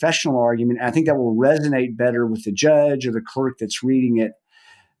strong professional argument. And I think that will resonate better with the judge or the clerk that's reading it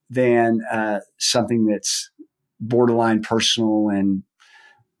than something that's borderline personal and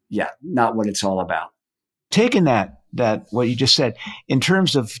not what it's all about. Taking that what you just said in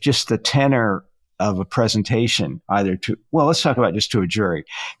terms of just the tenor of a presentation, let's talk about just to a jury,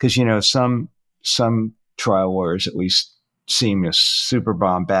 because some trial lawyers at least seem super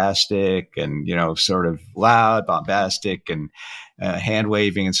bombastic and sort of loud, bombastic, and hand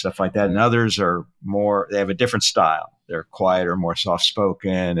waving and stuff like that, and others are more. They have a different style. They're quieter, more soft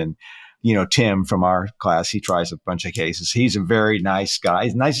spoken, and Tim from our class, he tries a bunch of cases. He's a very nice guy.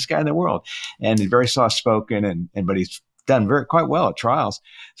 He's the nicest guy in the world, and he's very soft spoken, but he's done quite well at trials.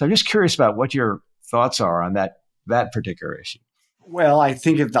 So I'm just curious about what your thoughts are on that particular issue. Well, I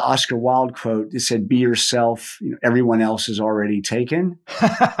think of the Oscar Wilde quote. It said, "Be yourself. Everyone else is already taken."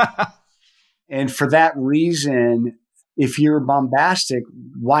 And for that reason, if you're bombastic,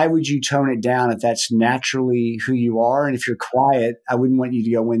 why would you tone it down if that's naturally who you are? And if you're quiet, I wouldn't want you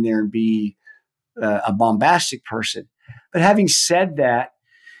to go in there and be a bombastic person. But having said that,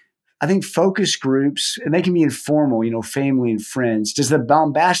 I think focus groups, and they can be informal, family and friends. Does the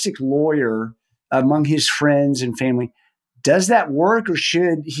bombastic lawyer among his friends and family, does that work, or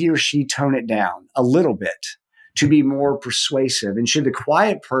should he or she tone it down a little bit to be more persuasive? And should the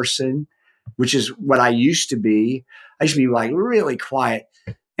quiet person, which is what I used to be like really quiet.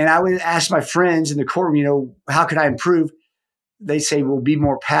 And I would ask my friends in the courtroom, how could I improve? They say, well, be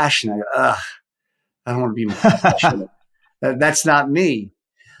more passionate. I don't want to be more passionate. That's not me.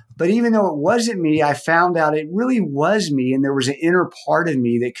 But even though it wasn't me, I found out it really was me. And there was an inner part of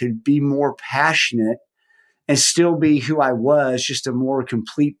me that could be more passionate and still be who I was, just a more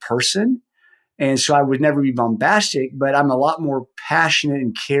complete person. And so I would never be bombastic, but I'm a lot more passionate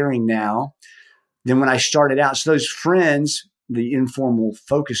and caring now than when I started out. So those friends, the informal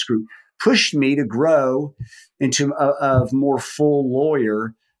focus group, pushed me to grow into a more full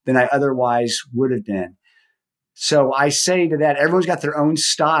lawyer than I otherwise would have been. So I say to that, everyone's got their own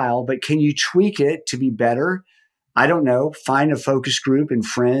style, but can you tweak it to be better? I don't know. Find a focus group and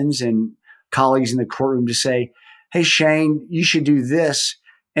friends and colleagues in the courtroom to say, hey, Shane, you should do this.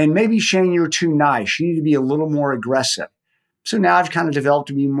 And maybe, Shane, you're too nice. You need to be a little more aggressive. So now I've kind of developed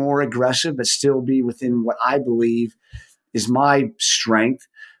to be more aggressive, but still be within what I believe is my strength,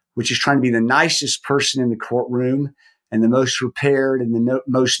 which is trying to be the nicest person in the courtroom and the most prepared and the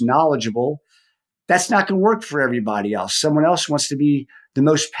most knowledgeable. That's not going to work for everybody else. Someone else wants to be the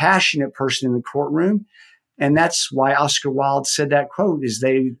most passionate person in the courtroom. And that's why Oscar Wilde said that quote is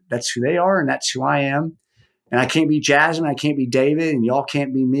that's who they are and that's who I am. And I can't be Jasmine, I can't be David, and y'all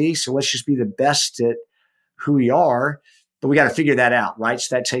can't be me. So let's just be the best at who we are. But we got to figure that out, right?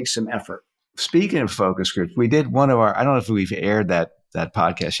 So that takes some effort. Speaking of focus groups, we did one of our, I don't know if we've aired that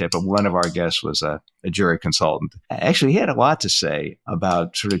podcast yet, but one of our guests was a jury consultant. Actually, he had a lot to say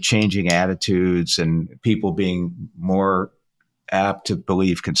about sort of changing attitudes and people being more apt to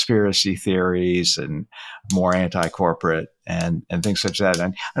believe conspiracy theories and more anti-corporate and things such as that.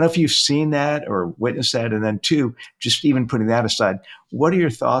 And I don't know if you've seen that or witnessed that. And then two, just even putting that aside, what are your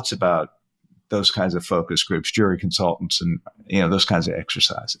thoughts about those kinds of focus groups, jury consultants, and those kinds of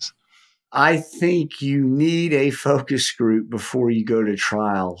exercises? I think you need a focus group before you go to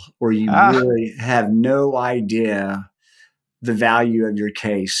trial, or you really have no idea the value of your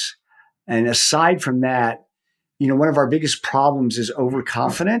case. And aside from that, one of our biggest problems is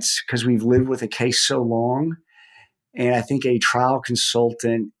overconfidence because we've lived with a case so long. And I think a trial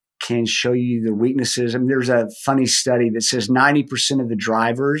consultant can show you the weaknesses. I mean, there's a funny study that says 90% of the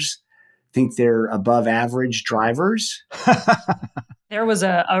drivers think they're above average drivers. There was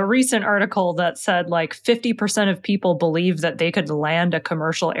a recent article that said like 50% of people believe that they could land a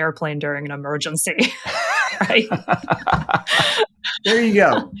commercial airplane during an emergency. Right? There you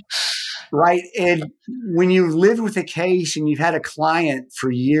go. Right. And when you've lived with a case and you've had a client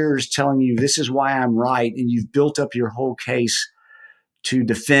for years telling you this is why I'm right, and you've built up your whole case to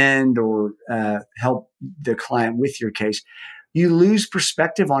defend or help the client with your case, you lose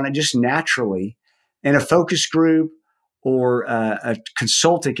perspective on it just naturally. And a focus group or a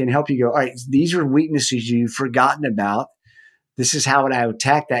consultant can help you go, all right, these are weaknesses you've forgotten about. This is how I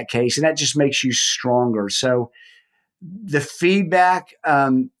attack that case. And that just makes you stronger. So the feedback,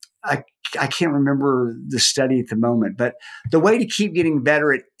 I can't remember the study at the moment, but the way to keep getting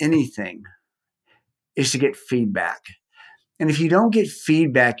better at anything is to get feedback. And if you don't get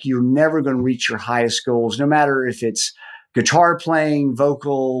feedback, you're never going to reach your highest goals, no matter if it's guitar playing,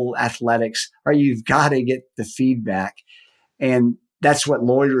 vocal, athletics, right? You've got to get the feedback. And that's what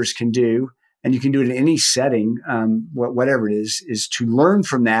lawyers can do. And you can do it in any setting, whatever it is to learn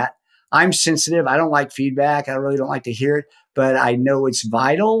from that. I'm sensitive. I don't like feedback. I really don't like to hear it, but I know it's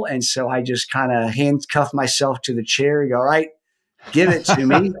vital. And so I just kind of handcuff myself to the chair and go, all right, give it to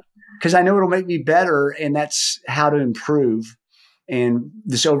me, because I know it'll make me better. And that's how to improve. And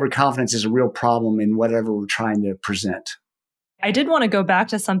this overconfidence is a real problem in whatever we're trying to present. I did want to go back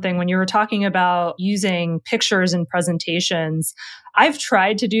to something when you were talking about using pictures in presentations. I've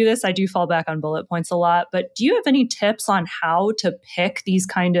tried to do this. I do fall back on bullet points a lot, but do you have any tips on how to pick these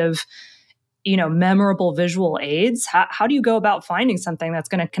kind of, memorable visual aids? How do you go about finding something that's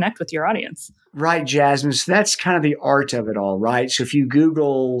going to connect with your audience? Right, Jasmine. So that's kind of the art of it all, right? So if you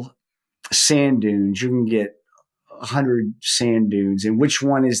Google sand dunes, you can get 100 sand dunes. And which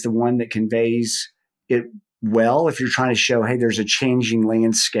one is the one that conveys it well, if you're trying to show, hey, there's a changing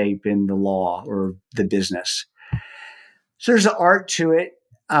landscape in the law or the business. So there's an art to it.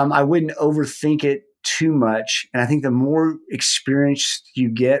 I wouldn't overthink it too much. And I think the more experience you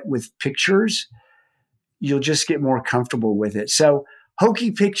get with pictures, you'll just get more comfortable with it. So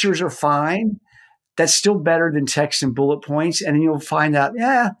hokey pictures are fine. That's still better than text and bullet points. And then you'll find out,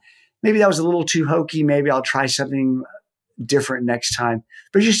 maybe that was a little too hokey. Maybe I'll try something different next time.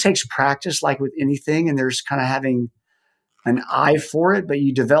 But it just takes practice, like with anything. And there's kind of having an eye for it, but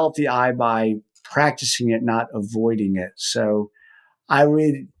you develop the eye by practicing it, not avoiding it. So I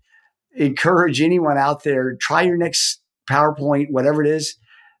would encourage anyone out there, try your next PowerPoint, whatever it is,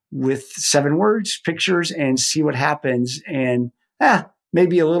 with 7 words, pictures, and see what happens. And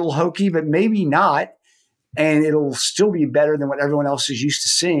maybe a little hokey, but maybe not. And it'll still be better than what everyone else is used to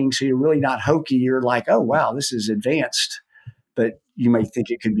seeing. So you're really not hokey. You're like, oh, wow, this is advanced. But you might think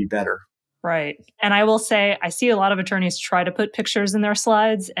it could be better. Right. And I will say, I see a lot of attorneys try to put pictures in their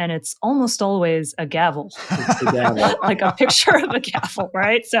slides, and it's almost always a gavel. It's a gavel. Like a picture of a gavel,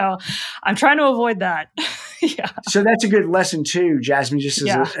 right? So I'm trying to avoid that. Yeah. So that's a good lesson too, Jasmine, just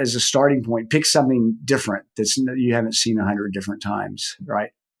as a starting point. Pick something different that you haven't seen 100 different times, right?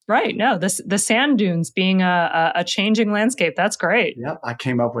 Right. No, the sand dunes being a changing landscape. That's great. Yep. I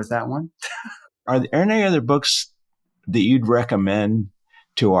came up with that one. Are there any other books that you'd recommend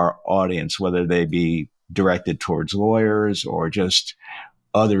to our audience, whether they be directed towards lawyers or just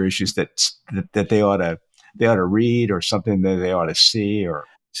other issues that they ought to read, or something that they ought to see? Or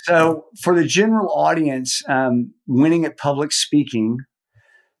so for the general audience, Winning at Public Speaking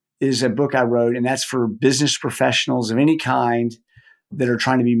is a book I wrote, and that's for business professionals of any kind that are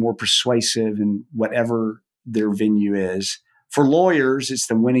trying to be more persuasive in whatever their venue is. For lawyers, it's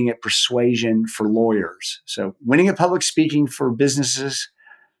the Winning at Persuasion for lawyers. So Winning at Public Speaking for businesses,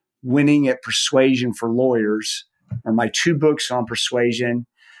 Winning at Persuasion for lawyers are my 2 books on persuasion.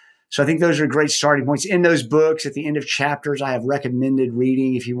 So I think those are great starting points. In those books, at the end of chapters, I have recommended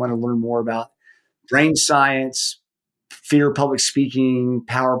reading if you want to learn more about brain science, fear of public speaking,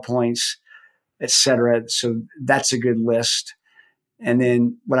 PowerPoints, et cetera. So that's a good list. And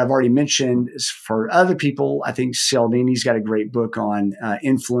then what I've already mentioned is for other people, I think Cialdini's got a great book on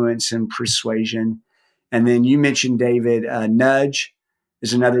influence and persuasion. And then you mentioned, David, Nudge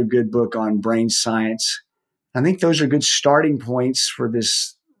is another good book on brain science. I think those are good starting points for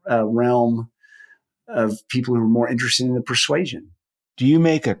this realm of people who are more interested in the persuasion. Do you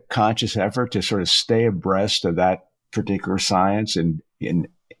make a conscious effort to sort of stay abreast of that particular science, and in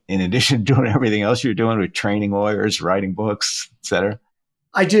addition to doing everything else you're doing with training lawyers, writing books, et cetera?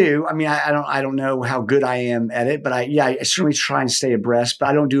 I do. I mean, I don't know how good I am at it, but I certainly try and stay abreast. But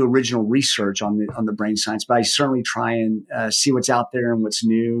I don't do original research on the brain science. But I certainly try and see what's out there and what's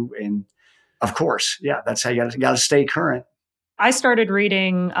new. And of course, that's how you got to stay current. I started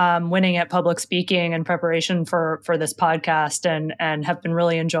reading Winning at Public Speaking in preparation for this podcast and have been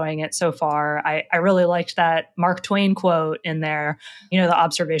really enjoying it so far. I really liked that Mark Twain quote in there, the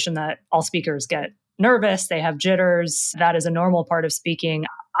observation that all speakers get nervous, they have jitters. That is a normal part of speaking.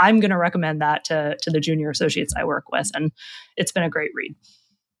 I'm going to recommend that to the junior associates I work with, and it's been a great read.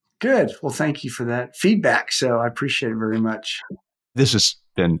 Good. Well, thank you for that feedback. So I appreciate it very much. This has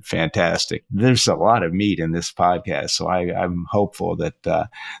been fantastic. There's a lot of meat in this podcast, so I'm hopeful that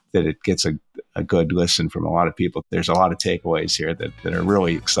it gets a good listen from a lot of people. There's a lot of takeaways here that are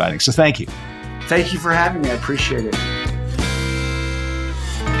really exciting. So thank you. Thank you for having me. I appreciate it.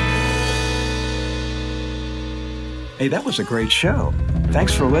 Hey, that was a great show.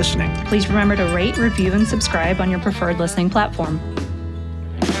 Thanks for listening. Please remember to rate, review, and subscribe on your preferred listening platform.